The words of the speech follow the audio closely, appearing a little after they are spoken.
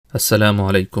Assalamu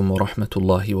alaikum wa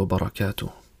rahmatullahi wa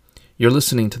barakatuh. You're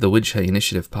listening to the Wijha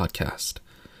Initiative podcast.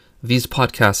 These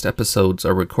podcast episodes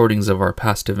are recordings of our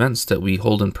past events that we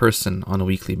hold in person on a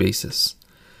weekly basis.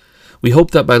 We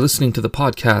hope that by listening to the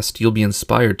podcast, you'll be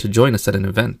inspired to join us at an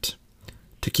event.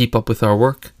 To keep up with our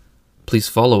work, please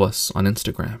follow us on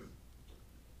Instagram.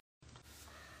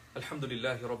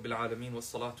 Alhamdulillahi Rabbil Alameen wa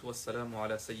salatu wa salamu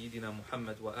ala Sayyidina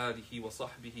Muhammad wa alihi wa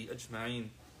sahbihi ajma'in.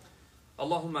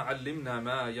 Allahumma allimna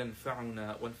ma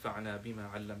yanfa'una wanfa'na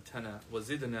bima 'allamtana wa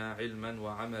zidna ilman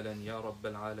wa 'amalan ya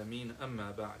Rabbil Alameen,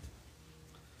 amma ba'd.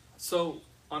 So,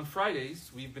 on Fridays,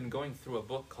 we've been going through a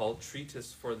book called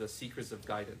Treatise for the Seekers of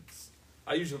Guidance.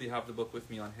 I usually have the book with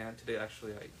me on hand. Today,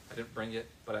 actually, I didn't bring it,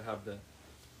 but I have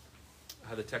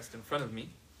the text in front of me.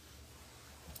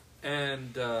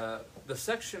 And so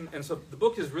the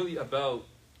book is really about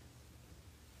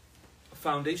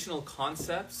foundational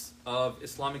concepts of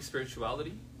Islamic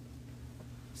spirituality.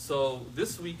 So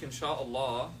this week,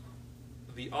 inshallah,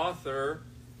 the author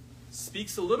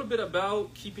speaks a little bit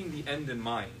about keeping the end in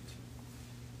mind.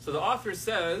 So the author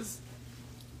says,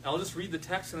 I'll just read the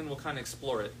text and then we'll kind of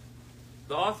explore it.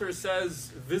 The author says,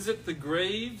 visit the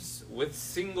graves with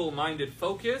single-minded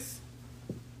focus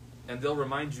and they'll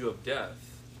remind you of death.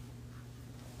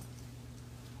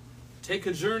 Take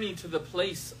a journey to the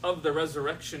place of the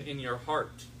resurrection in your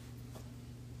heart.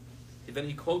 And then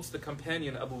he quotes the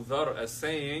companion Abu Dharr as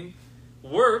saying,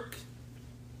 work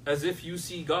as if you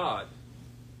see God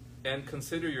and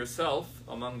consider yourself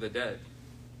among the dead.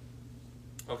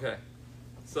 Okay,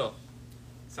 so,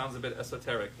 sounds a bit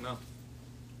esoteric, no?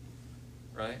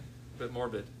 Right? A bit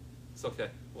morbid. It's okay.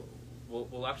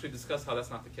 We'll actually discuss how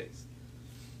that's not the case.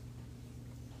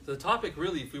 So the topic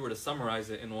really, if we were to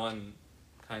summarize it in one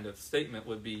kind of statement,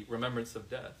 would be remembrance of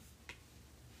death.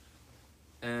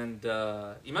 And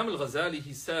Imam al-Ghazali,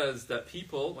 he says that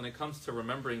people, when it comes to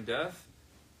remembering death,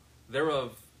 they're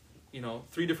of,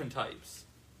 three different types.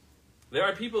 There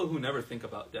are people who never think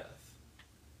about death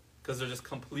because they're just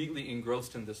completely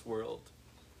engrossed in this world.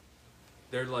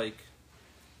 They're like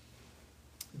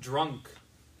drunk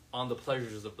on the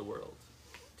pleasures of the world.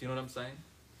 Do you know what I'm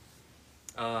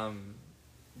saying?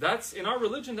 That's, in our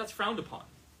religion, that's frowned upon,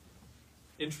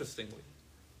 interestingly.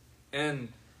 And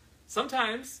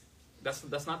sometimes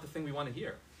that's not the thing we want to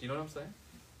hear. Do you know what I'm saying?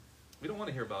 We don't want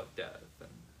to hear about death. And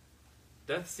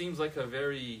death seems like a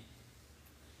very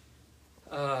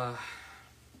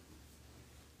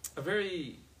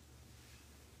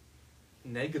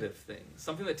negative thing,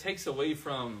 something that takes away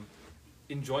from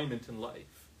enjoyment in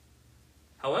life.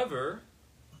 However,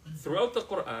 throughout the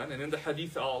Quran and in the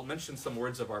Hadith, I'll mention some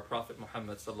words of our Prophet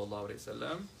Muhammad sallallahu alaihi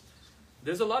wasallam.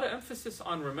 There's a lot of emphasis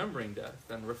on remembering death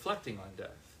and reflecting on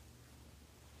death.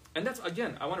 And that's,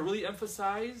 again, I want to really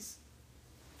emphasize,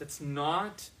 that's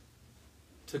not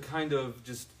to kind of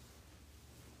just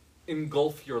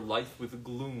engulf your life with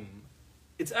gloom.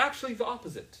 It's actually the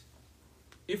opposite,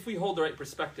 if we hold the right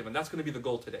perspective, and that's going to be the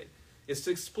goal today, is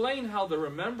to explain how the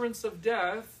remembrance of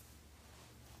death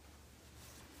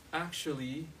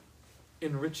actually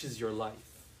enriches your life.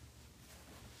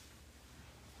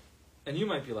 And you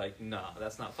might be like, nah,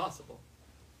 that's not possible.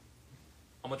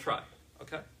 I'm going to try,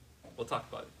 okay? We'll talk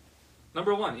about it.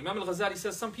 Number one, Imam al-Ghazali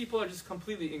says some people are just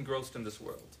completely engrossed in this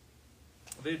world.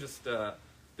 They just,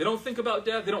 they don't think about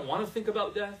death. They don't want to think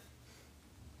about death.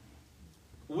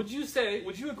 Would you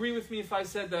agree with me if I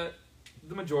said that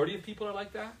the majority of people are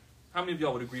like that? How many of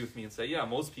y'all would agree with me and say, yeah,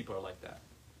 most people are like that?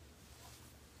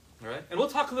 All right? And we'll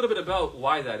talk a little bit about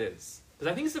why that is, because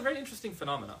I think it's a very interesting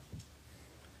phenomenon.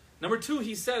 Number two,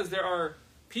 he says there are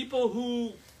people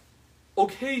who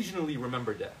occasionally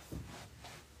remember death.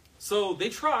 So they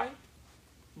try,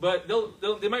 but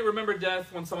they might remember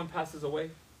death when someone passes away,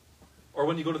 or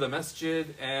when you go to the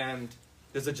masjid and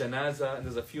there's a janazah and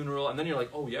there's a funeral, and then you're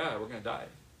like, oh yeah, we're going to die.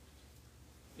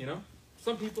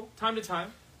 Some people, time to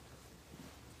time.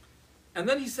 And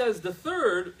then he says the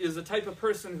third is the type of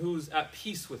person who's at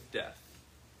peace with death,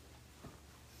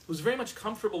 who's very much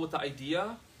comfortable with the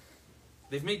idea.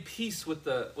 They've made peace with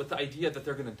the idea that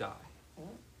they're going to die.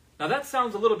 Now that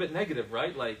sounds a little bit negative,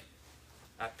 right? Like,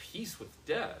 at peace with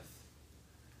death.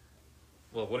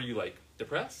 Well, what are you, like,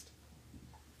 depressed?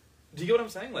 Do you get what I'm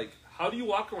saying? Like, how do you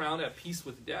walk around at peace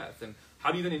with death? And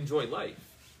how do you then enjoy life?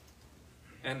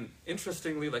 And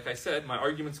interestingly, like I said, my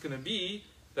argument's going to be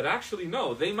that actually,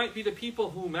 no, they might be the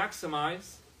people who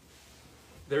maximize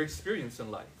their experience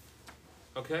in life.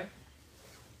 Okay?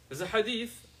 There's a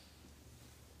hadith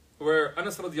where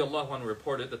Anas radiallahu anhu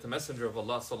reported that the Messenger of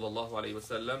Allah sallallahu alayhi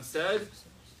wasallam said,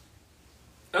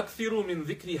 أكثروا من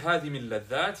ذكر هادم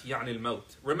اللذات يعني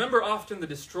الموت. Remember often the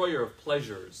destroyer of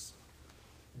pleasures,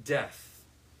 death.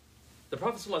 The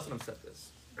Prophet ﷺ said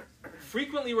this.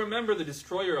 Frequently remember the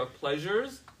destroyer of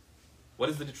pleasures. What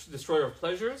is the destroyer of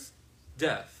pleasures?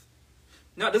 Death.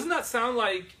 Now, doesn't that sound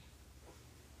like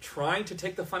trying to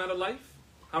take the fun out of life?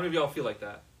 How many of y'all feel like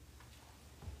that?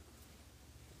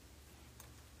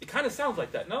 It kind of sounds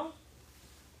like that, no?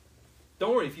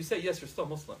 Don't worry, if you say yes, you're still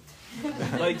Muslim.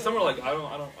 Like, some are like, I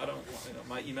don't,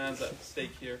 my iman's at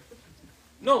stake here.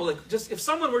 No, like, just, if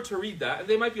someone were to read that,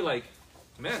 they might be like,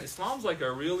 man, Islam's like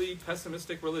a really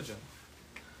pessimistic religion.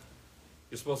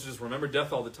 You're supposed to just remember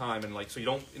death all the time, and like, so you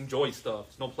don't enjoy stuff,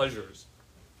 there's no pleasures.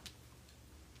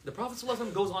 The Prophet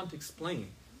ﷺ goes on to explain.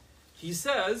 He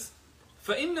says,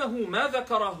 فَإِنَّهُ مَا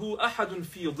ذَكَرَهُ أَحَدٌ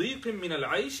فِي ضِيقٍ مِّنَ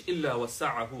الْعَيْشِ إِلَّا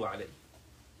وَسَعَهُ عَلَيْهِ.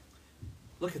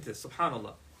 Look at this,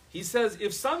 subhanAllah. He says,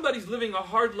 if somebody's living a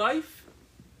hard life,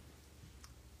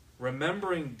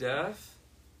 remembering death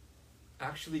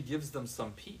actually gives them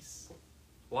some peace.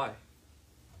 Why?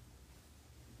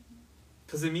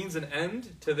 Because it means an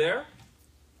end to their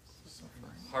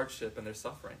hardship and their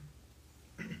suffering.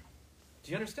 Do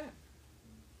you understand?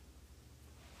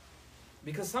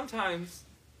 Because sometimes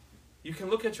you can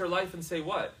look at your life and say,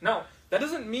 what? Now, that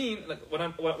doesn't mean, like, what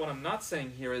I'm not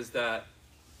saying here is that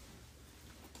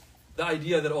the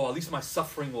idea that, oh, at least my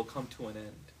suffering will come to an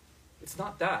end. It's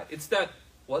not that. It's that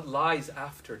what lies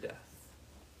after death.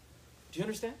 Do you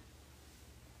understand?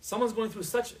 Someone's going through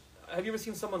such... Have you ever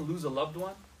seen someone lose a loved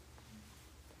one?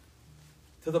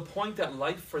 To the point that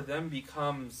life for them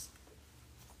becomes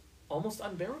almost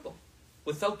unbearable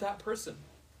without that person.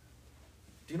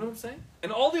 Do you know what I'm saying?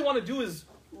 And all they want to do is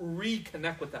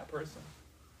reconnect with that person.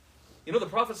 You know, the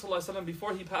Prophet ﷺ,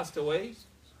 before he passed away,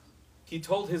 he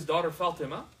told his daughter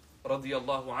Fatima,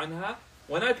 radiyallahu anha,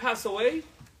 when I pass away,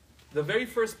 the very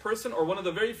first person or one of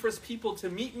the very first people to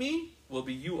meet me will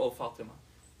be you, O Fatima.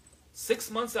 6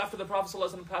 months after the Prophet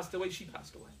ﷺ passed away, she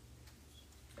passed away.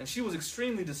 And she was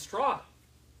extremely distraught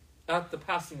at the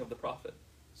passing of the Prophet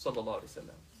sallallahu alaihi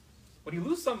wasallam. When you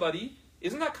lose somebody,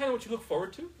 isn't that kind of what you look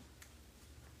forward to?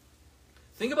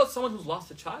 Think about someone who's lost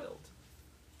a child.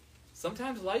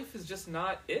 Sometimes life is just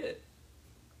not it.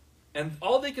 And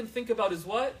all they can think about is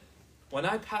what? When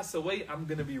I pass away, I'm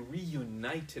going to be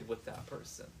reunited with that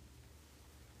person.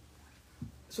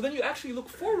 So then you actually look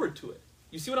forward to it.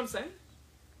 You see what I'm saying?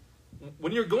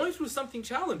 When you're going through something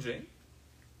challenging,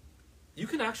 you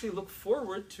can actually look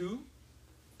forward to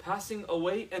passing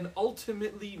away and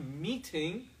ultimately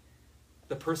meeting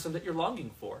the person that you're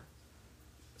longing for.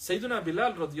 Sayyidina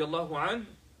Bilal radiallahu anh,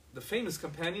 the famous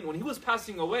companion, when he was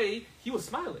passing away, he was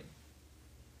smiling.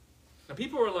 Now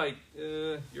people were like,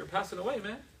 you're passing away,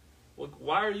 man. Well,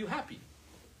 why are you happy?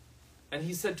 And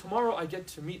he said, tomorrow I get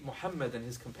to meet Muhammad and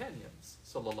his companions.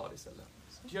 Sallallahu alaihi wasallam.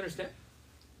 Do you understand?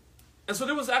 And so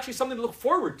there was actually something to look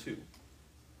forward to.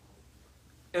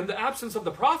 And the absence of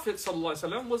the Prophet sallallahu alaihi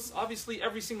wasallam was obviously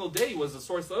every single day was a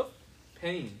source of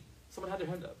pain. Someone had their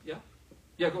hand up. Yeah?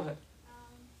 Yeah, go ahead.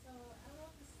 So I don't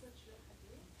know if this is a true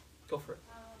hadith. Go for it.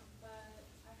 But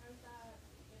I heard that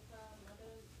if a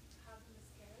mother has a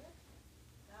miscarriage,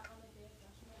 that on the day of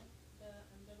judgment, the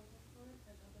umbilical cord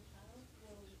of the child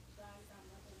will drag that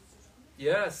mother into judgment.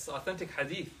 Yes, authentic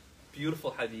hadith.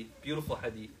 Beautiful hadith. Beautiful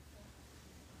hadith.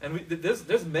 And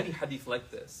there's many hadith like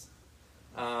this.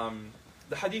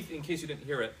 The hadith, in case you didn't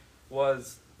hear it,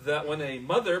 was that when a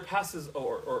mother passes,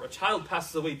 or a child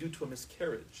passes away due to a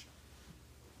miscarriage,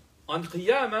 on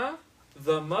Qiyamah,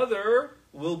 the mother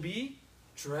will be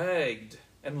dragged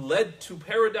and led to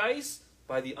paradise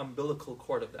by the umbilical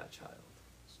cord of that child.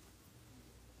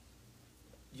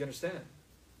 You understand?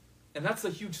 And that's a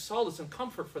huge solace and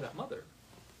comfort for that mother.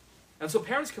 And so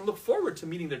parents can look forward to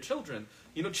meeting their children.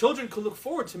 You know, children can look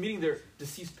forward to meeting their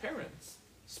deceased parents.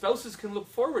 Spouses can look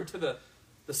forward to the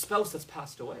spouse that's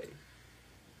passed away.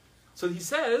 So he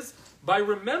says, by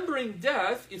remembering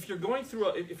death, if you're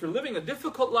living a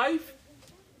difficult life,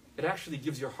 it actually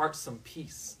gives your heart some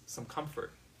peace, some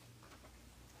comfort.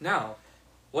 Now,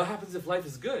 what happens if life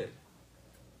is good?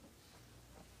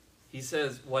 He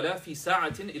says, وَلَا فِي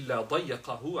سَاعَةٍ إِلَّا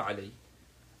ضَيَّقَهُ عَلَيْهِ.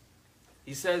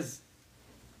 He says,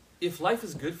 if life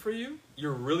is good for you,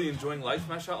 you're really enjoying life,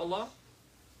 mashallah,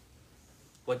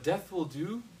 what death will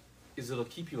do is it'll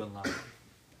keep you in line.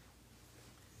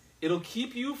 It'll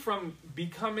keep you from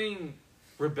becoming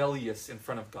rebellious in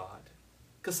front of God.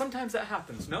 Because sometimes that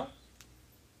happens, no?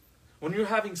 When you're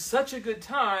having such a good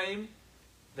time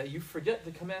that you forget the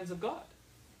commands of God.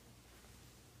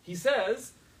 He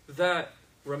says that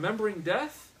remembering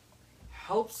death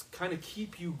helps kind of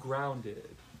keep you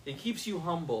grounded. It keeps you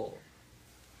humble.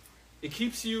 It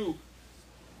keeps you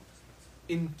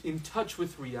in touch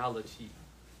with reality.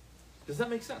 Does that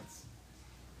make sense?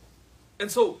 And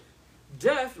so,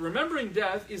 death, remembering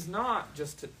death, is not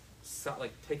just to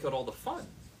take out all the fun.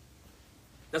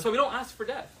 That's why we don't ask for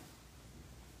death.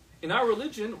 In our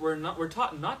religion, we're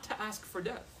taught not to ask for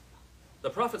death. The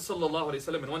Prophet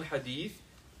ﷺ, in one hadith,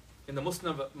 in the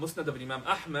Musnad of Imam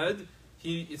Ahmad,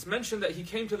 it's mentioned that he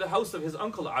came to the house of his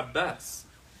uncle Abbas.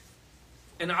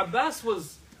 And Abbas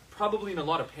was probably in a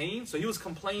lot of pain, so he was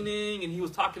complaining and he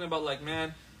was talking about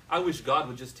man, I wish God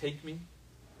would just take me.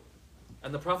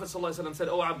 And the Prophet ﷺ said,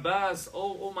 oh Abbas,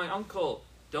 oh my uncle,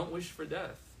 don't wish for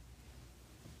death.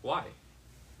 Why?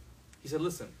 He said,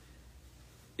 listen,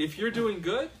 if you're doing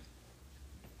good,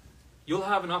 you'll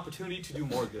have an opportunity to do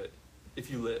more good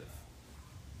if you live.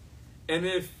 And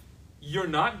if you're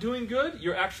not doing good,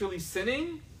 you're actually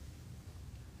sinning,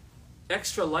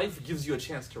 extra life gives you a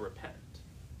chance to repent.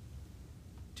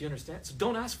 Do you understand? So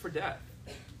don't ask for death.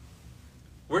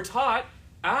 We're taught,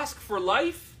 ask for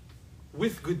life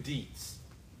with good deeds.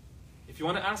 If you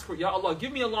want to ask for, Ya Allah,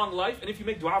 give me a long life, and if you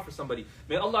make dua for somebody,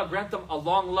 may Allah grant them a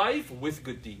long life with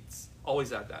good deeds.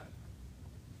 Always add that.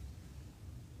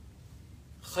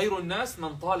 خَيْرُ النَّاسِ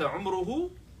مَنْ طَالَ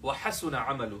عُمْرُهُ وَحَسُنَ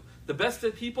عَمَلُهُ. The best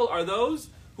of people are those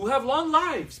who have long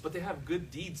lives, but they have good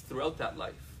deeds throughout that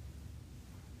life.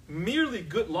 Merely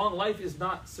good long life is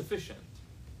not sufficient.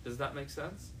 Does that make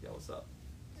sense? Yeah, what's up?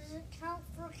 Does it count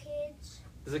for kids?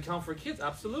 Does it count for kids?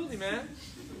 Absolutely, man.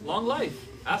 Long life.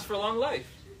 Ask for long life.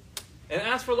 And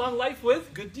ask for long life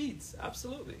with good deeds.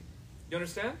 Absolutely. You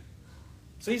understand?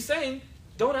 So he's saying,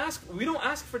 we don't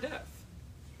ask for death.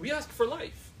 We ask for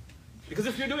life. Because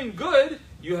if you're doing good,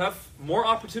 you have more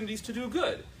opportunities to do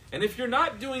good. And if you're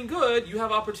not doing good, you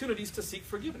have opportunities to seek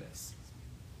forgiveness.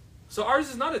 So ours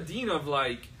is not a deen of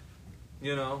I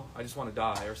just want to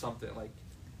die or something.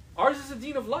 Ours is a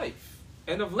deen of life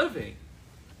and of living.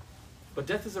 But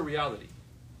death is a reality.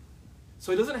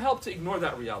 So it doesn't help to ignore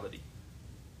that reality.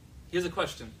 Here's a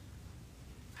question.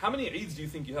 How many Eids do you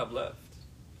think you have left?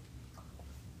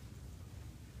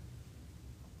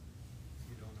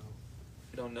 You don't know.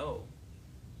 You don't know.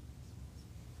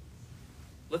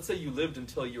 Let's say you lived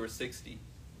until you were 60.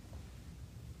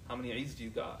 How many Eids do you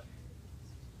got?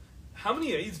 How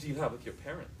many Eids do you have with your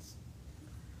parents?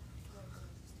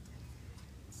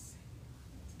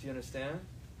 Do you understand?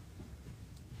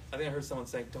 I think I heard someone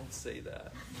saying, don't say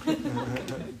that.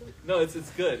 No, it's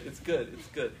good. It's good. It's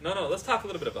good. No, let's talk a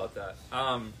little bit about that.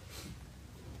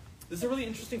 This is a really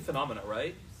interesting phenomena,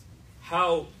 right?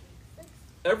 How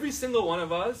every single one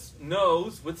of us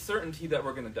knows with certainty that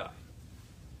we're going to die.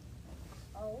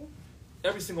 Oh.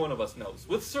 Every single one of us knows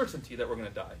with certainty that we're going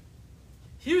to die.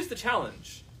 Here's the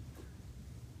challenge.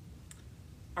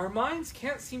 Our minds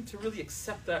can't seem to really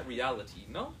accept that reality,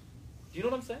 no? Do you know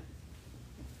what I'm saying?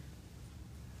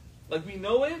 We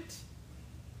know it,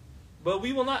 but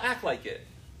we will not act like it.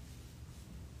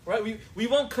 Right? We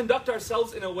won't conduct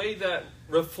ourselves in a way that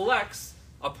reflects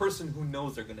a person who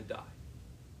knows they're going to die.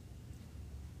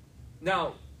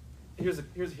 Now, here's a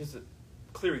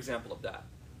clear example of that.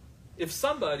 If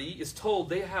somebody is told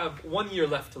they have 1 year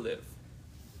left to live,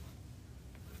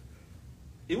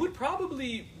 it would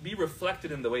probably be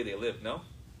reflected in the way they live, no?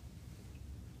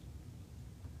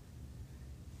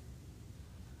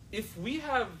 If we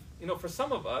have, for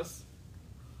some of us,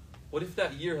 what if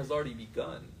that year has already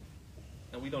begun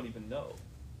and we don't even know?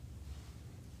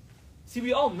 See,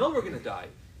 we all know we're going to die.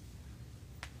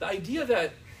 The idea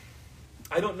that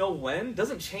I don't know when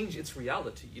doesn't change its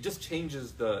reality. It just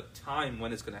changes the time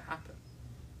when it's going to happen.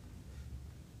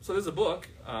 So there's a book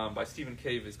by Stephen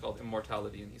Cave. It's called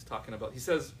Immortality, and he's talking about, he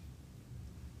says,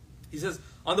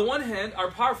 on the one hand,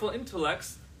 our powerful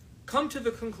intellects come to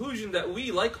the conclusion that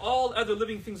we, like all other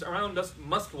living things around us,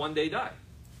 must one day die.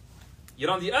 Yet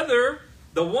on the other,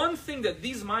 the one thing that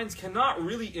these minds cannot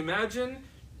really imagine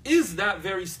is that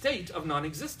very state of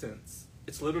non-existence.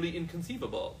 It's literally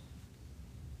inconceivable.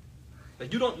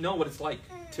 You don't know what it's like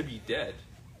to be dead.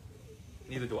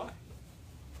 Neither do I.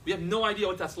 We have no idea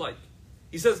what that's like.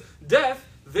 He says, death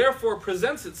therefore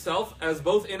presents itself as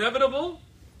both inevitable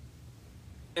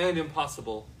and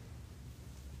impossible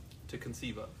to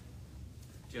conceive of.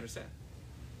 Do you understand?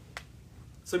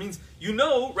 So it means you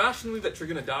know rationally that you're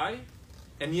going to die,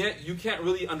 and yet you can't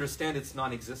really understand its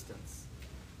non-existence,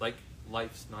 like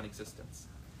life's non-existence.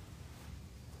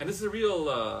 And this is a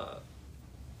real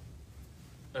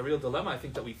dilemma, I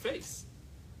think, that we face.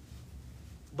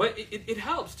 But it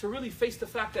helps to really face the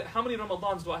fact that how many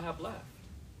Ramadans do I have left?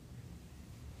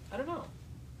 I don't know.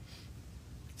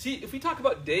 See, if we talk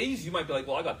about days, you might be like,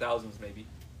 well, I got thousands maybe.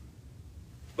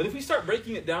 But if we start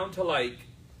breaking it down to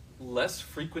less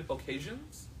frequent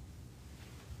occasions,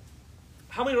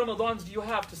 how many Ramadans do you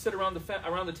have to sit around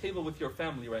the table with your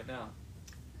family right now?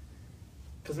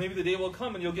 Because maybe the day will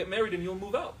come and you'll get married and you'll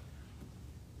move out.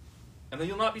 And then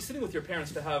you'll not be sitting with your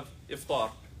parents to have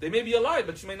iftar. They may be alive,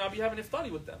 but you may not be having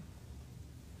iftari with them.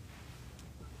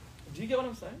 Do you get what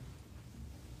I'm saying?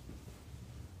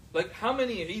 Like, how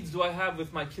many Eids do I have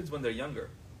with my kids when they're younger?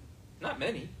 Not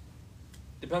many.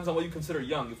 Depends on what you consider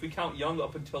young. If we count young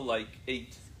up until like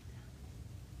 8,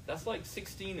 that's like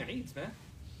 16 Eids, man.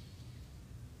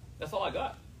 That's all I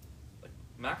got. Like,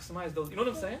 maximize those. You know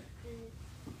what I'm saying?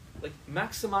 Like,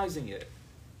 maximizing it.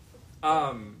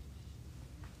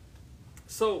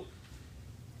 So,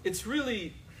 it's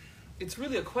really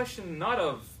a question not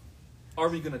of, are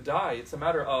we going to die? It's a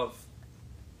matter of,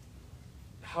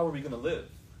 how are we going to live?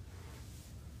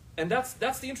 And that's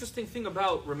the interesting thing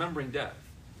about remembering death.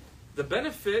 The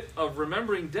benefit of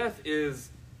remembering death is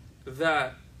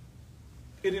that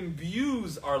it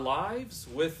imbues our lives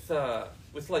with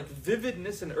like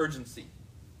vividness and urgency.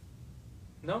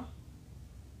 No?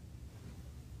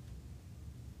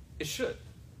 It should.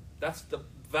 That's the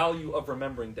value of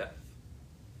remembering death.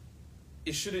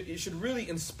 It should really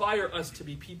inspire us to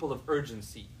be people of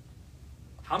urgency.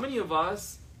 How many of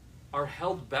us are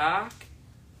held back,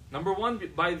 number one,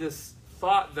 by this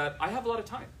thought that I have a lot of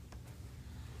time?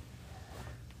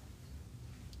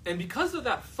 And because of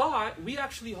that thought, we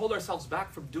actually hold ourselves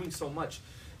back from doing so much.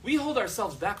 We hold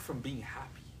ourselves back from being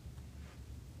happy.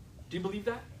 Do you believe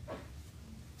that?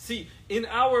 See, in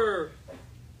our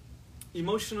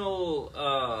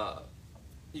emotional,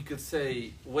 you could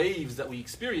say, waves that we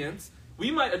experience,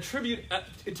 we might attribute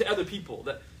it to other people.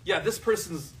 That, yeah, this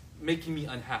person's making me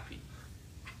unhappy.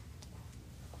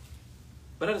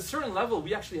 But at a certain level,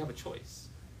 we actually have a choice.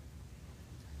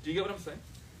 Do you get what I'm saying?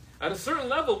 At a certain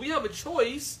level, we have a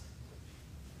choice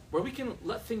where we can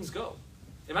let things go.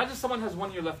 Imagine someone has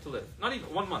 1 year left to live. Not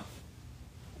even 1 month.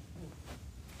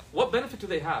 What benefit do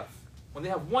they have when they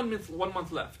have 1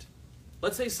 month left?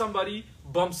 Let's say somebody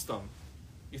bumps them.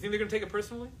 You think they're going to take it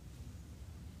personally?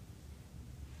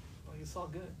 Oh, it's all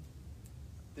good.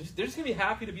 They're just going to be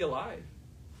happy to be alive,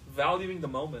 valuing the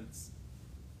moments.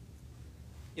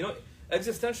 You know,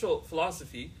 existential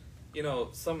philosophy, you know,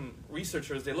 some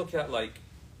researchers, they look at like,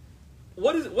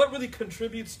 what really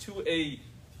contributes to a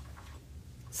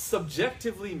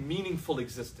subjectively meaningful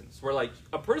existence, where like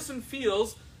a person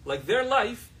feels like their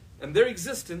life and their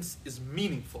existence is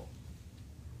meaningful.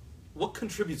 What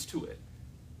contributes to it?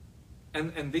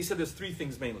 And they said there's 3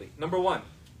 things mainly. Number 1,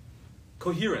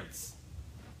 coherence.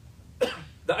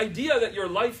 The idea that your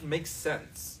life makes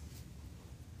sense.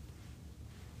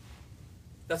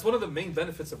 That's one of the main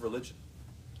benefits of religion.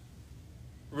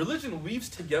 Religion weaves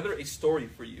together a story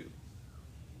for you.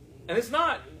 And it's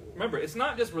not, remember, it's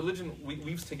not just religion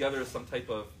weaves together some type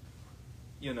of,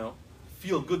 you know,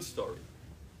 feel-good story.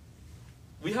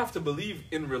 We have to believe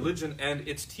in religion and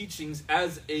its teachings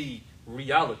as a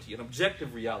reality, an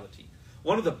objective reality.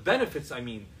 One of the benefits, I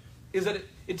mean, is that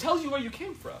it tells you where you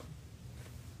came from.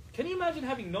 Can you imagine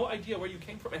having no idea where you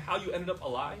came from and how you ended up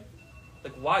alive?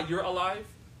 Like why you're alive?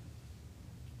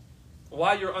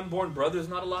 Why your unborn brother's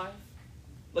not alive?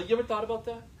 Like, you ever thought about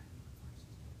that?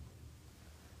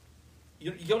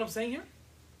 You get what I'm saying here?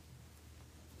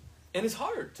 And it's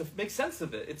hard to make sense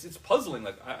of it. It's puzzling.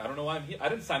 Like, I don't know why I'm here. I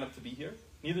didn't sign up to be here.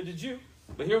 Neither did you.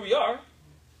 But here we are.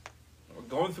 We're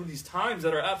going through these times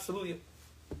that are absolutely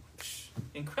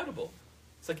incredible.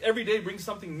 It's like every day brings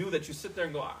something new that you sit there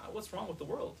and go, what's wrong with the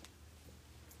world?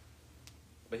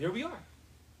 But here we are.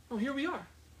 Oh, here we are.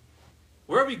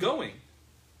 Where are we going?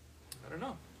 I don't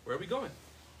know. Where are we going?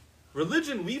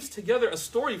 Religion weaves together a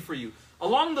story for you.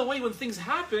 Along the way, when things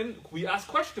happen, we ask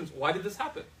questions. Why did this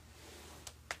happen?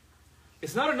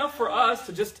 It's not enough for us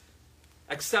to just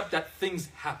accept that things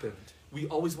happened. We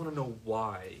always want to know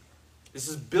why. This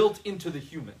is built into the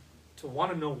human, to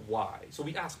want to know why. So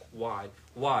we ask why.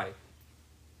 Why?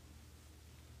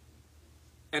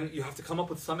 And you have to come up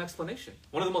with some explanation.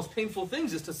 One of the most painful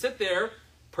things is to sit there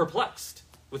perplexed,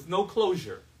 with no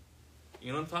closure.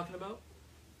 You know what I'm talking about?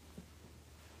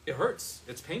 It hurts.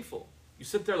 It's painful. You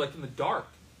sit there like in the dark,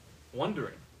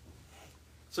 wondering.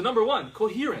 So number 1,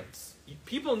 coherence.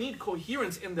 People need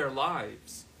coherence in their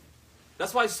lives.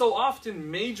 That's why so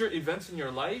often major events in your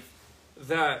life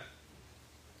that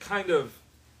kind of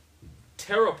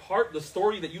tear apart the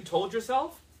story that you told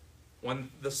yourself,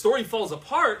 when the story falls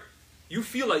apart, you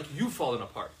feel like you've fallen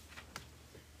apart.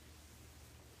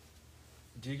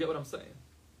 Do you get what I'm saying?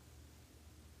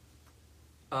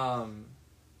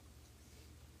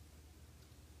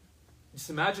 Just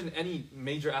imagine any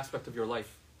major aspect of your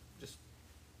life. Just,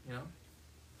 you know?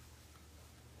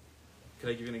 Could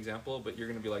I give you an example? But you're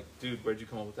going to be like, dude, where'd you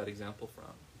come up with that example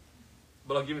from?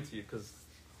 But I'll give it to you because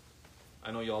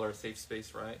I know y'all are a safe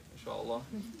space, right? Inshallah.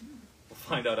 We'll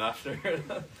find out after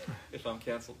if I'm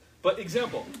canceled. But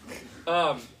example,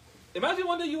 imagine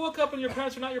one day you woke up and your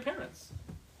parents are not your parents.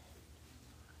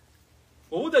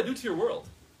 What would that do to your world?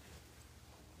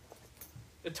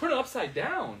 It'd turn it upside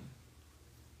down.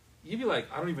 You'd be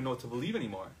like, I don't even know what to believe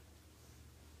anymore.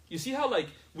 You see how like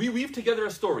we weave together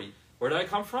a story. Where did I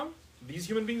come from? These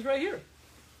human beings right here.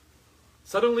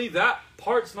 Suddenly that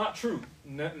part's not true.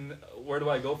 Where do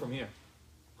I go from here?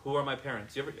 Who are my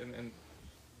parents? And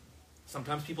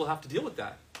sometimes people have to deal with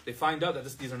that. They find out that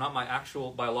these are not my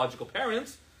actual biological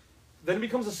parents. Then it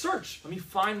becomes a search. Let me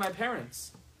find my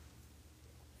parents.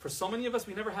 For so many of us,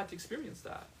 we never had to experience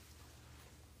that.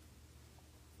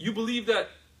 You believe that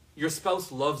your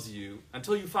spouse loves you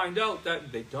until you find out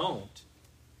that they don't.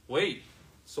 Wait,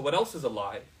 so what else is a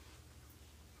lie?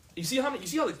 You see how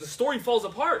like, the story falls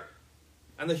apart,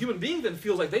 and the human being then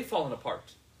feels like they've fallen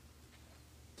apart.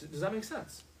 Does that make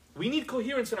sense? We need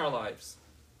coherence in our lives.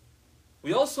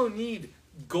 We also need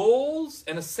goals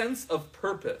and a sense of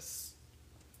purpose.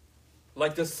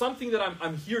 Like there's something that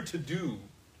I'm here to do.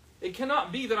 It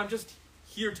cannot be that I'm just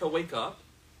here to wake up,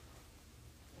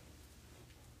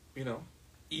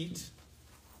 eat,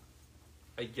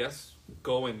 I guess,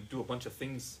 go and do a bunch of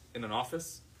things in an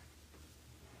office,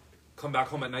 come back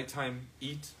home at nighttime,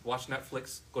 eat, watch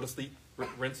Netflix, go to sleep,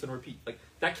 rinse and repeat. Like,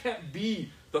 that can't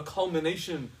be the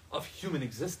culmination of human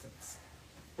existence.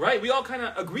 Right? We all kind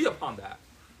of agree upon that.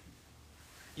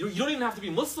 You don't even have to be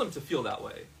Muslim to feel that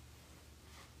way.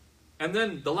 And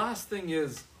then the last thing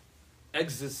is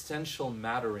existential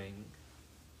mattering,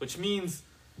 which means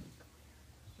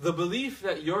the belief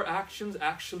that your actions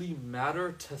actually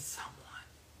matter to someone.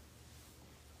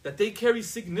 That they carry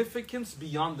significance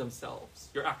beyond themselves,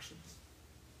 your actions.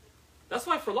 That's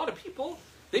why for a lot of people,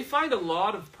 they find a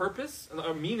lot of purpose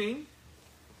or meaning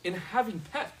in having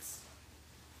pets.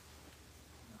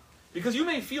 Because you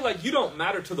may feel like you don't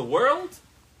matter to the world,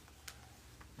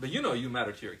 but you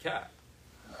matter to your cat.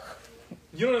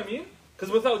 You know what I mean? Because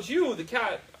without you, the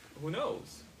cat, who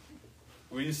knows?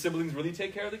 Will your siblings really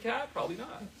take care of the cat? Probably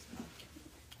not.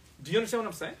 Do you understand what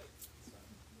I'm saying?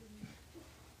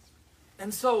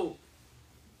 And so,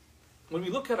 when we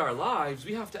look at our lives,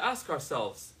 we have to ask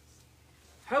ourselves,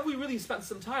 have we really spent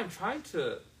some time trying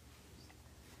to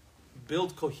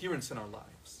build coherence in our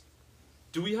lives?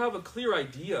 Do we have a clear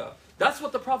idea? That's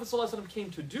what the Prophet ﷺ came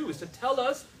to do, is to tell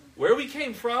us where we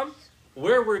came from,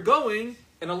 where we're going,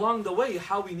 and along the way,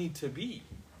 how we need to be.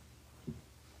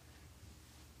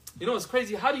 You know, it's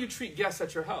crazy. How do you treat guests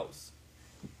at your house?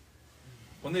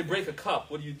 When they break a cup,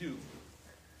 what do?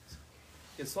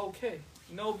 It's okay.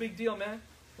 No big deal, man.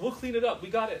 We'll clean it up. We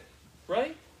got it.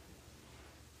 Right?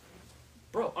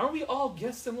 Bro, aren't we all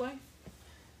guests in life?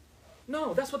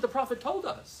 No, that's what the Prophet told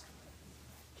us.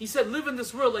 He said, live in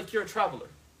this world like you're a traveler.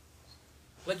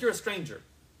 Like you're a stranger.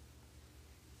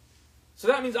 So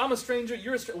that means I'm a stranger,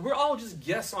 you're a stranger. We're all just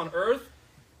guests on earth.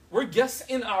 We're guests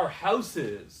in our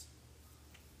houses.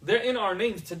 They're in our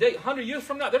names today. 100 years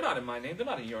from now, they're not in my name. They're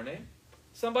not in your name.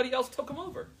 Somebody else took them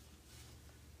over.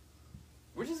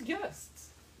 We're just guests.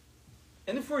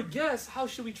 And if we're guests, how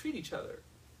should we treat each other?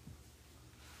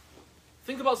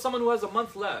 Think about someone who has a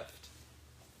month left.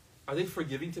 Are they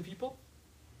forgiving to people?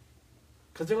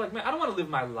 Because they're like, man, I don't want to live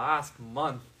my last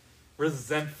month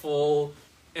resentful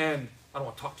and I don't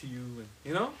want to talk to you.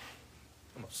 And,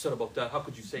 I'm upset about that. How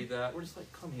could you say that? We're just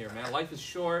like, come here, man. Life is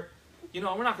short. We're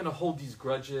not going to hold these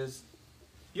grudges.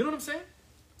 You know what I'm saying?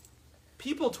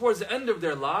 People towards the end of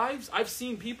their lives, I've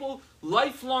seen people,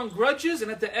 lifelong grudges, and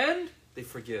at the end, they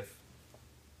forgive.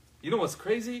 You know what's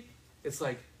crazy? It's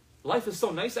like, life is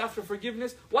so nice after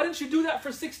forgiveness. Why didn't you do that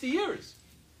for 60 years?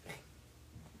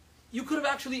 You could have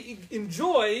actually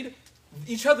enjoyed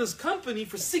each other's company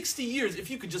for 60 years if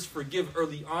you could just forgive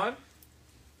early on.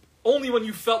 Only when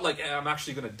you felt like, I'm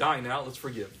actually going to die now, let's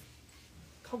forgive.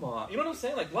 Come on. You know what I'm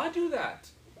saying? Like, why do that?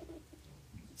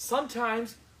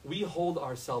 Sometimes we hold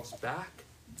ourselves back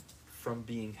from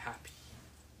being happy.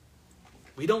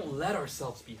 We don't let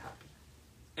ourselves be happy.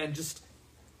 And just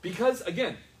because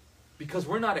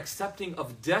we're not accepting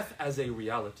of death as a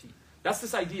reality. That's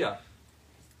this idea.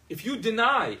 If you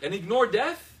deny and ignore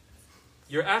death,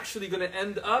 you're actually going to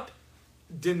end up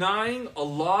denying a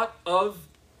lot of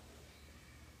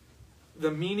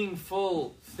the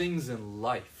meaningful things in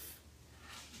life.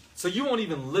 So you won't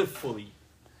even live fully.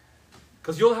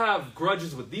 Because you'll have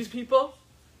grudges with these people.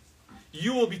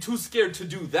 You will be too scared to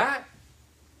do that.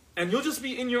 And you'll just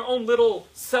be in your own little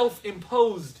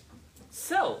self-imposed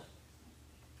cell.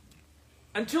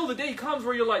 Until the day comes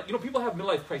where you're like, people have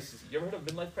midlife crises. You ever heard of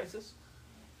midlife crisis?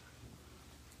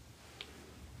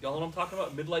 Y'all know what I'm talking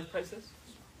about? Midlife crisis?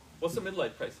 What's a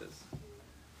midlife crisis?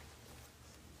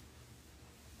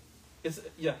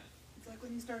 Yeah. It's like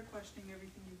when you start questioning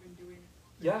everything you've been doing.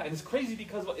 Yeah, and it's crazy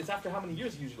because it's after how many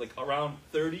years usually? Like around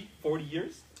 30, 40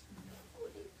 years?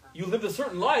 You lived a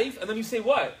certain life, and then you say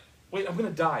what? Wait, I'm going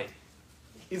to die.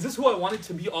 Is this who I wanted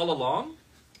to be all along?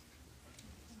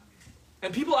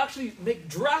 And people actually make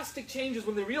drastic changes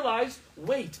when they realize,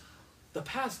 wait, the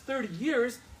past 30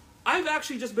 years, I've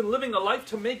actually just been living a life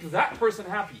to make that person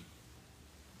happy.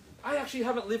 I actually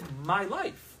haven't lived my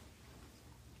life.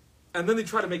 And then they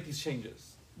try to make these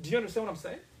changes. Do you understand what I'm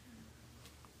saying?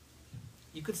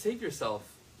 You could save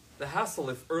yourself the hassle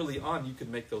if early on you could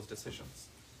make those decisions.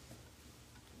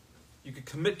 You could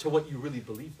commit to what you really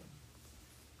believe in.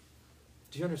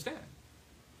 Do you understand?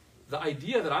 The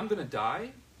idea that I'm going to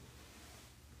die,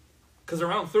 because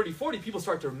around 30, 40, people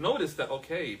start to notice that,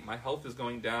 okay, my health is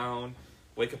going down,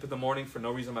 wake up in the morning for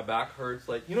no reason, my back hurts,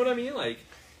 like, you know what I mean? Like,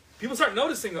 people start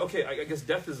noticing, okay, I guess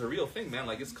death is a real thing, man,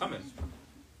 like, it's coming.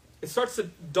 It starts to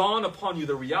dawn upon you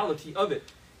the reality of it.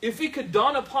 If it could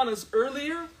dawn upon us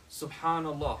earlier,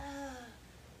 subhanallah,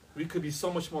 we could be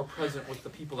so much more present with the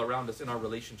people around us in our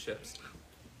relationships.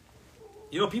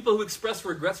 You know, people who express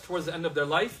regrets towards the end of their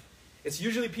life, it's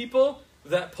usually people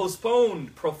that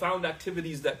postponed profound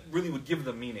activities that really would give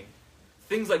them meaning.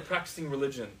 Things like practicing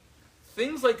religion.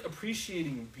 Things like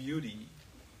appreciating beauty.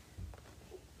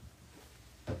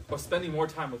 Or spending more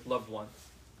time with loved ones.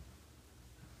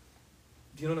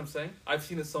 Do you know what I'm saying? I've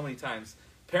seen it so many times.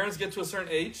 Parents get to a certain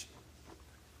age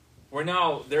where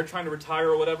now they're trying to retire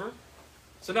or whatever.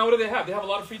 So now what do they have? They have a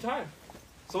lot of free time.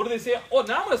 So what do they say? Oh,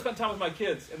 now I'm going to spend time with my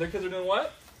kids. And their kids are doing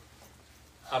what?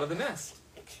 Out of the nest.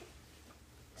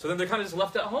 So then they're kind of just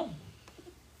left at home.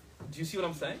 Do you see what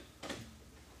I'm saying?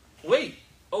 Wait.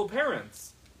 Oh,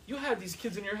 parents. You had these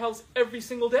kids in your house every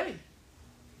single day.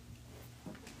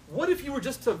 What if you were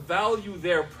just to value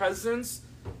their presence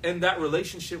and that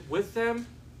relationship with them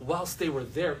whilst they were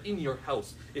there in your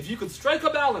house? If you could strike a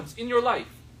balance in your life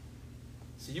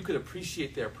so you could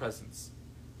appreciate their presence.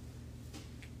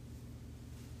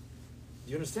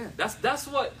 Do you understand? That's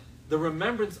what the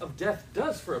remembrance of death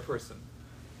does for a person.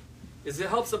 Is it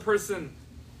helps a person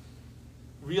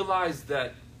realize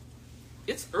that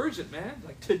it's urgent, man.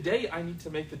 Like today I need to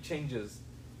make the changes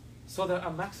so that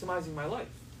I'm maximizing my life.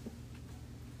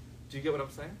 Do you get what I'm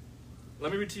saying?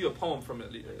 Let me read to you a poem from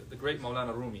the great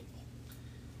Maulana Rumi.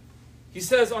 He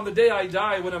says, on the day I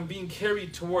die, when I'm being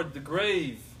carried toward the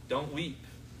grave, don't weep.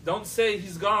 Don't say,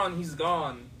 he's gone, he's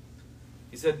gone.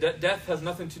 He said, death has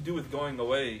nothing to do with going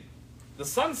away. The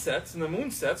sun sets and the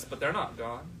moon sets, but they're not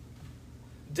gone.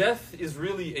 Death is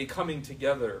really a coming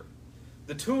together.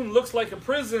 The tomb looks like a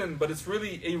prison, but it's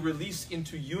really a release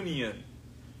into union.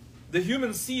 The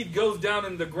human seed goes down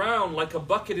in the ground like a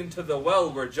bucket into the well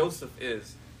where Joseph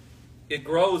is. It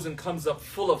grows and comes up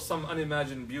full of some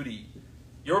unimagined beauty.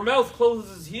 Your mouth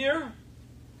closes here,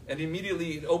 and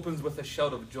immediately it opens with a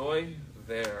shout of joy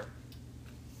there.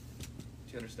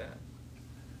 Do you understand?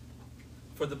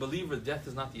 For the believer, death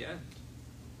is not the end.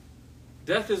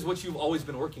 Death is what you've always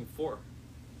been working for.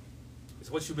 It's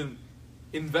what you've been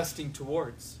investing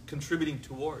towards, contributing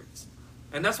towards.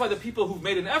 And that's why the people who've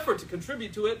made an effort to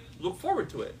contribute to it look forward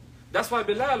to it. That's why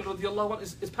Bilal radiallahu anh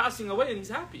is passing away and he's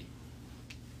happy.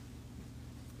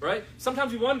 Right?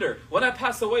 Sometimes we wonder, when I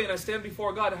pass away and I stand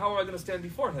before God, how am I going to stand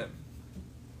before Him?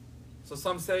 So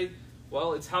some say,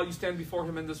 well, it's how you stand before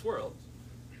Him in this world.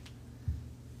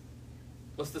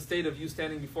 What's the state of you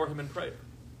standing before Him in prayer?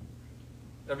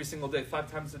 Every single day,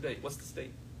 5 times a day. What's the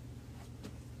state?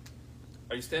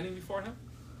 Are you standing before Him?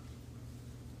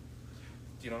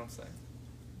 Do you know what I'm saying?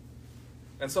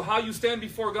 And so how you stand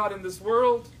before God in this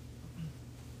world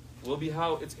will be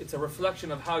how, it's a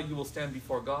reflection of how you will stand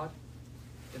before God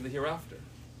in the hereafter.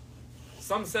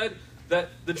 Some said that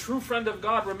the true friend of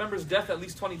God remembers death at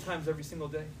least 20 times every single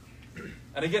day.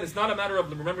 And again, it's not a matter of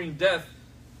remembering death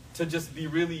to just be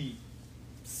really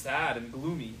sad and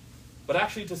gloomy, but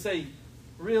actually to say,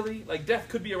 really? Like death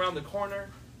could be around the corner,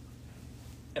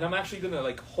 and I'm actually going to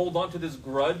like hold on to this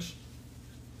grudge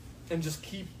and just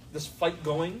keep this fight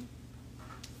going?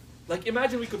 Like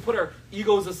imagine we could put our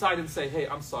egos aside and say, hey,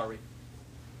 I'm sorry.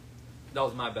 That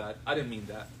was my bad. I didn't mean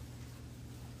that.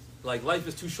 Like life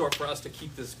is too short for us to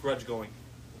keep this grudge going.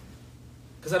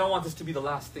 Because I don't want this to be the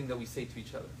last thing that we say to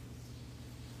each other.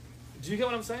 Do you get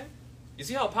what I'm saying? You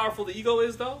see how powerful the ego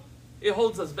is though? It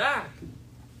holds us back.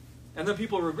 And then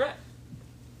people regret.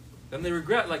 Then they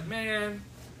regret like, man,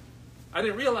 I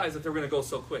didn't realize that they were going to go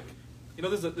so quick. You know,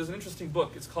 there's an interesting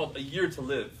book. It's called A Year to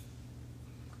Live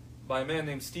by a man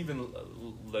named Stephen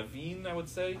Levine, I would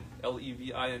say.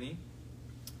 Levine.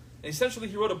 And essentially,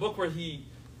 he wrote a book where he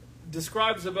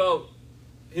describes about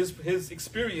his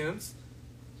experience,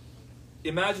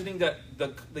 imagining that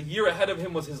the year ahead of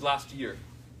him was his last year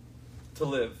to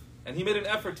live. And he made an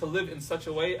effort to live in such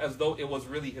a way as though it was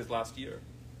really his last year.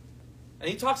 And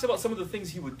he talks about some of the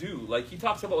things he would do. Like, he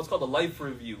talks about what's called a life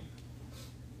review.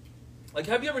 Like,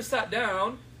 have you ever sat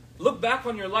down, looked back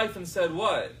on your life and said,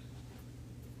 what?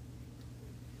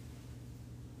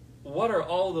 What are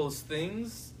all those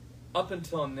things up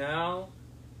until now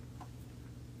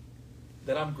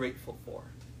that I'm grateful for?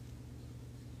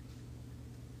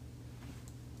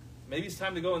 Maybe it's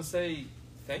time to go and say,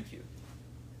 thank you.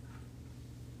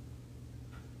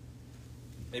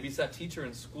 Maybe it's that teacher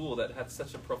in school that had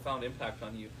such a profound impact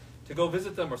on you. To go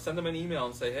visit them or send them an email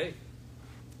and say, hey,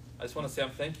 I just want to say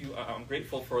thank you. I'm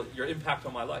grateful for your impact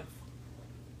on my life.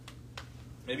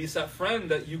 Maybe it's that friend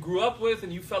that you grew up with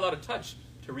and you fell out of touch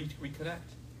to reconnect.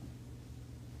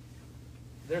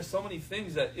 There are so many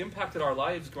things that impacted our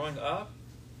lives growing up.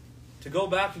 To go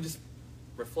back and just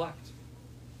reflect.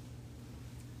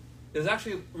 There's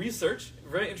actually research,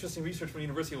 very interesting research from the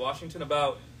University of Washington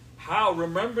about how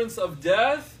remembrance of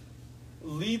death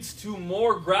leads to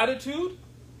more gratitude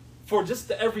for just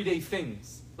the everyday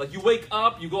things. Like, you wake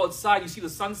up, you go outside, you see the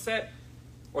sunset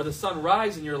or the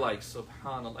sunrise, and you're like,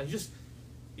 subhanAllah.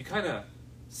 You kind of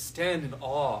stand in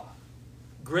awe,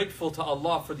 grateful to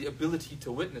Allah for the ability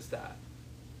to witness that.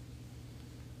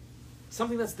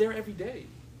 Something that's there every day.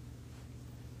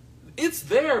 It's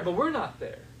there, but we're not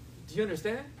there. Do you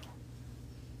understand?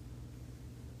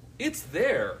 It's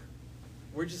there.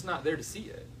 We're just not there to see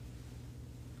it.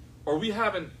 Or we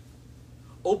haven't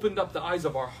opened up the eyes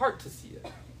of our heart to see it.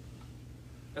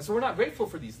 And so we're not grateful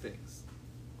for these things.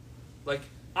 Like,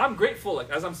 I'm grateful, like,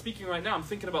 as I'm speaking right now, I'm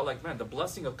thinking about, like, man, the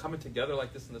blessing of coming together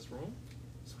like this in this room.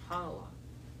 SubhanAllah.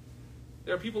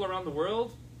 There are people around the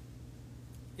world,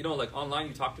 you know, like, online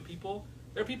you talk to people.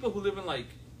 There are people who live in, like,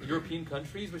 European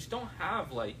countries which don't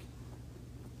have, like,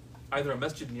 either a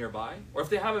masjid nearby, or if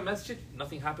they have a masjid,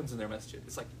 nothing happens in their masjid.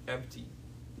 It's, like, empty.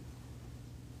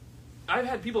 I've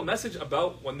had people message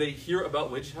about when they hear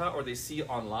about Wijha or they see it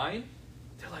online.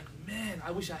 They're like, man,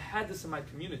 I wish I had this in my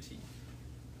community.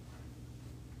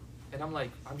 And I'm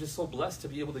like, I'm just so blessed to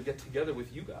be able to get together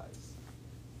with you guys.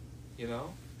 You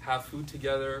know? Have food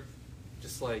together,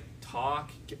 just like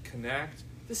talk, connect.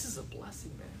 This is a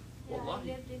blessing, man. Yeah,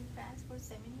 Wallahi. I lived in France for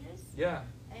 7 years. Yeah.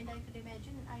 And I can't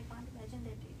imagine that it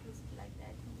was like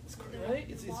that. It's The great, right?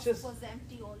 It's mosque just... was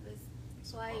empty always.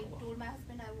 So I told my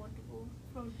husband I want to go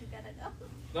to Canada.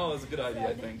 No, it's a good idea,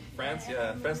 I think. France,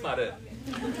 yeah. I'm France not really it.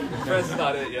 wrong. France is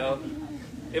not it, yo.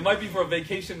 It might be for a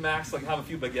vacation max, like have a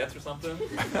few baguettes or something.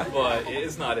 But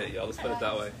it's not it, yo. Let's put it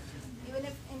that way. Even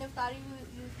if in Iftari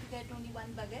we used to get only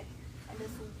one baguette and a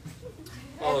soup.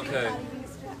 Oh, Every okay. Iftari we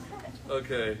used to-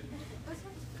 Okay.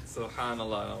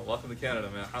 Subhanallah. Welcome to Canada,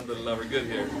 man. Alhamdulillah, we're good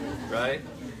here, right?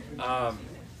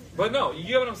 But no, you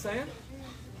get what I'm saying?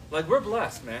 Like, we're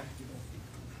blessed, man.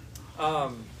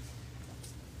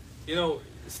 You know,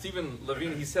 Stephen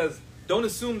Levine, he says, don't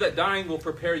assume that dying will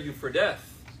prepare you for death.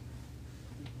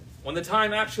 When the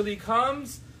time actually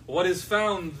comes, what is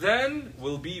found then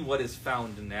will be what is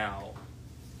found now.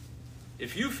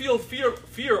 If you feel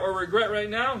fear or regret right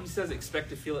now, he says, expect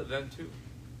to feel it then too.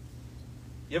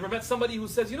 You ever met somebody who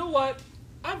says, you know what?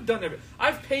 I've done everything.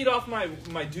 I've paid off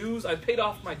my dues. I've paid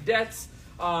off my debts.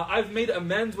 I've made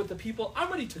amends with the people.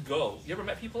 I'm ready to go. You ever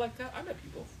met people like that? I met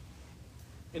people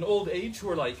in old age who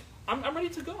are like, I'm ready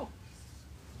to go.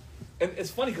 And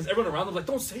it's funny because everyone around them is like,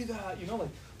 don't say that. You know, like,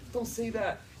 don't say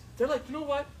that. They're like, you know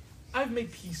what? I've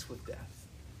made peace with death.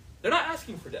 They're not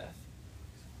asking for death.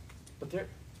 But they're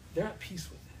at peace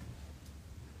with it.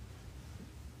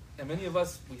 And many of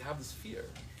us, we have this fear.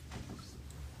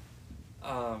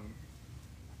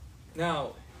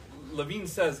 Now, Levine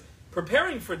says,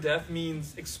 preparing for death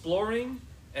means exploring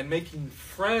and making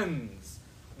friends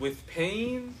with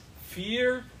pain,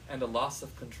 fear, and a loss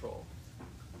of control.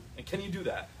 And can you do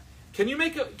that? Can you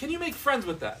make friends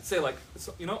with that? Say like,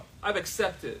 so, you know, I've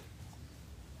accepted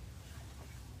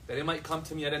that it might come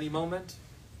to me at any moment,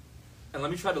 and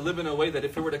let me try to live in a way that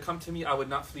if it were to come to me, I would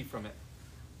not flee from it.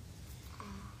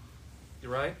 You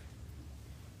right?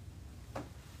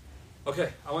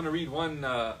 Okay, I want to read one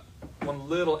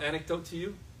little anecdote to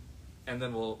you, and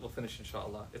then we'll finish,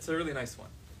 inshallah. It's a really nice one.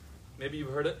 Maybe you've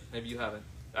heard it, maybe you haven't.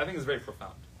 I think it's very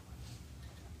profound.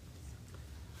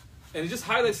 And it just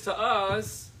highlights to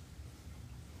us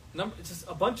just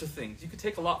a bunch of things. You could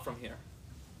take a lot from here.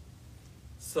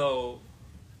 So,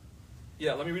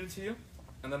 yeah, let me read it to you.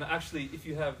 And then actually, if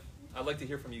you have, I'd like to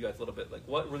hear from you guys a little bit. Like,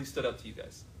 what really stood out to you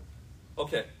guys?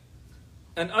 Okay.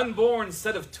 An unborn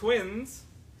set of twins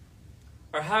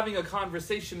are having a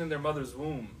conversation in their mother's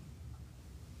womb.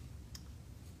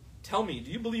 Tell me,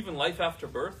 do you believe in life after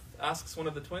birth? Asks one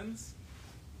of the twins.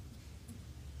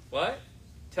 What?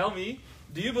 Tell me,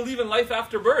 do you believe in life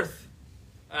after birth?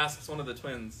 Asks one of the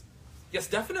twins. Yes,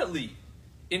 definitely.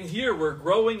 In here we're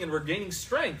growing and we're gaining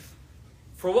strength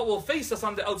for what will face us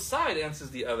on the outside, answers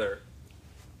the other.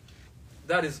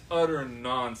 That is utter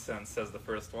nonsense, says the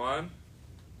first one.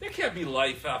 There can't be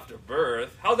life after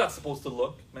birth. How's that supposed to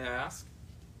look, may I ask?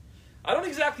 I don't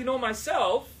exactly know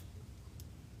myself,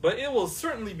 but it will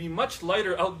certainly be much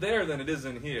lighter out there than it is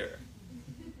in here.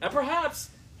 And perhaps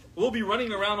we'll be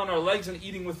running around on our legs and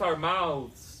eating with our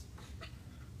mouths.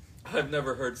 I've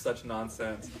never heard such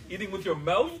nonsense. Eating with your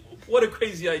mouth? What a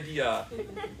crazy idea.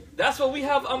 That's what we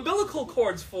have umbilical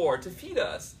cords for, to feed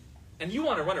us. And you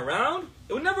want to run around?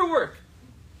 It would never work.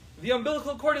 The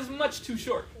umbilical cord is much too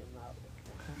short.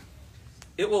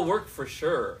 It will work for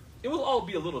sure. It will all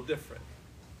be a little different.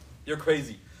 You're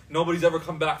crazy. Nobody's ever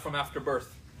come back from after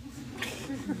birth.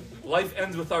 Life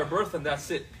ends with our birth and that's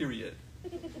it, period.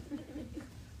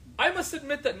 I must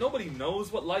admit that nobody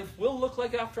knows what life will look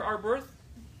like after our birth,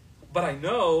 but I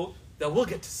know that we'll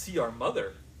get to see our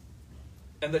mother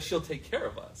and that she'll take care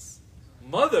of us.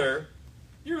 Mother?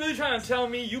 You're really trying to tell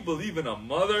me you believe in a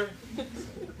mother?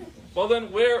 Well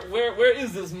then, where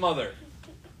is this mother?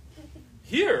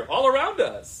 Here, all around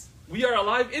us. We are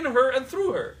alive in her and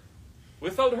through her.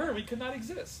 Without her, we could not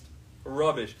exist.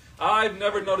 Rubbish. I've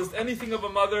never noticed anything of a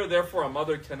mother, therefore a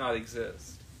mother cannot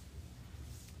exist.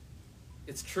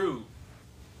 It's true.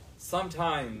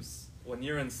 Sometimes, when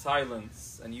you're in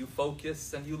silence and you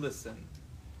focus and you listen,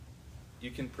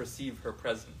 you can perceive her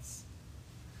presence.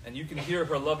 And you can hear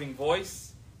her loving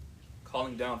voice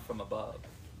calling down from above.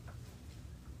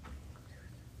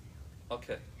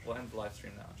 Okay, we'll end the live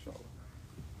stream now, inshallah.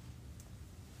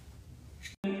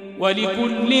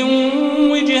 ولكل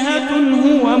وجهة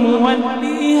هو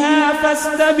موليها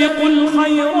فاستبقوا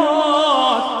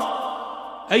الخيرات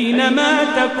أينما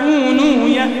تكونوا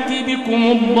يأتي بكم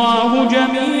الله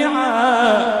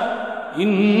جميعا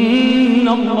إن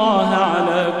الله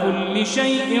على كل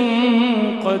شيء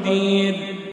قدير